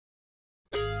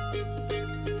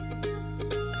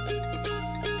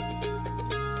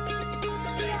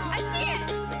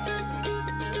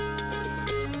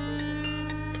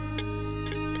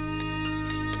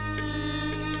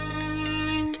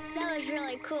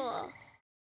cool.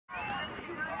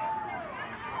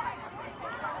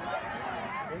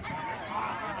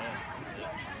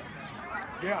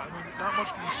 Yeah, I mean, not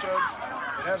much can be said.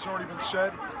 It hasn't already been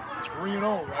said. 3-0,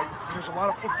 right? I mean, there's a lot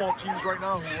of football teams right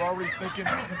now who are already thinking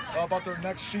about their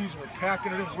next season. We're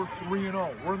packing it in. We're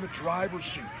 3-0. We're in the driver's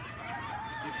seat.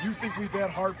 If you think we've had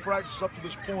hard practice up to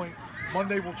this point,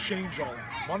 Monday will change all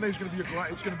that. Monday's going to be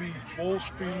it's going to be full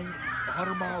speed,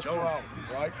 100 miles per hour,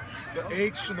 right? The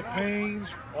aches and the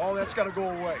pains, all that's got to go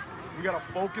away. We got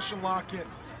to focus and lock in,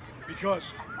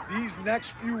 because these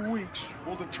next few weeks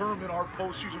will determine our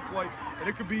postseason play, and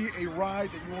it could be a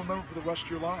ride that you will remember for the rest of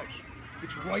your lives.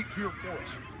 It's right here for us.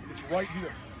 It's right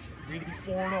here. We need to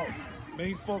be 4-0.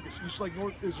 Main focus. East Lake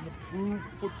North is an improved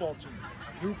football team.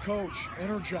 New coach,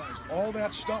 energized, all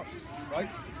that stuff, right?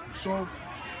 So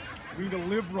we need to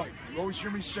live right. You always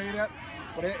hear me say that,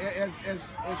 but as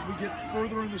we get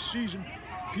further in the season,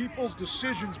 people's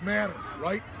decisions matter,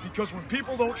 right? Because when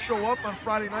people don't show up on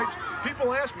Friday nights,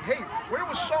 people ask me, hey, where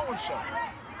was so-and-so?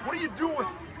 What are you doing?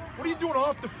 What are you doing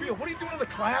off the field? What are you doing in the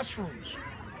classrooms?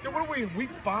 What are we in,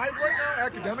 week 5 right now,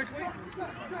 academically?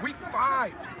 Week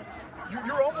 5.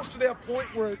 You're almost to that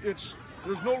point where there's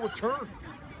no return.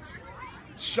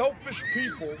 Selfish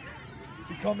people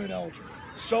become ineligible.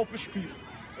 Selfish people,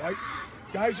 right?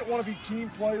 Guys that want to be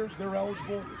team players, they're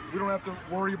eligible. We don't have to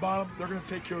worry about them. They're going to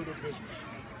take care of their business.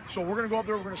 So we're going to go up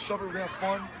there, we're going to celebrate, we're going to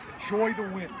have fun. Enjoy the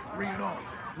win. 3-0.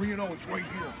 3-0, it's right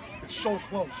here. It's so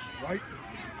close, right?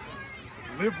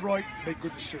 Live right, make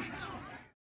good decisions.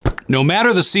 No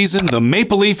matter the season, the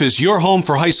Maple Leaf is your home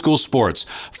for high school sports.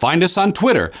 Find us on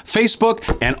Twitter,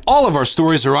 Facebook, and all of our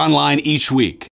stories are online each week.